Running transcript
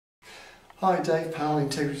Hi, Dave Powell,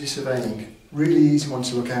 Integrity Surveying. Really easy one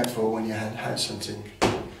to look out for when you're house hunting.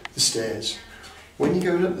 The stairs. When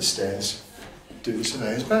you're going up the stairs, do the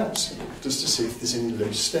surveyor's bounce, just to see if there's any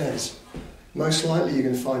loose stairs. Most likely you're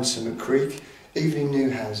going to find some at creek, even in new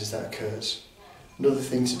houses that occurs. Another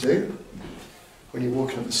thing to do, when you're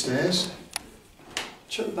walking up the stairs,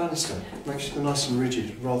 check the banister, make sure they're nice and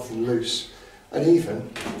rigid rather than loose, and even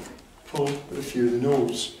pull at a few of the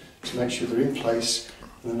knurls to make sure they're in place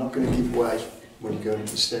and they're not going to give way when you're going up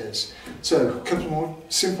the stairs. So, a couple more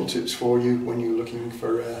simple tips for you when you're looking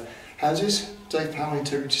for houses. Dave Powell,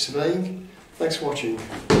 Integrity Surveying. Thanks for watching.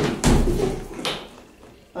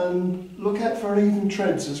 And look out for uneven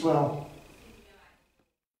treads as well.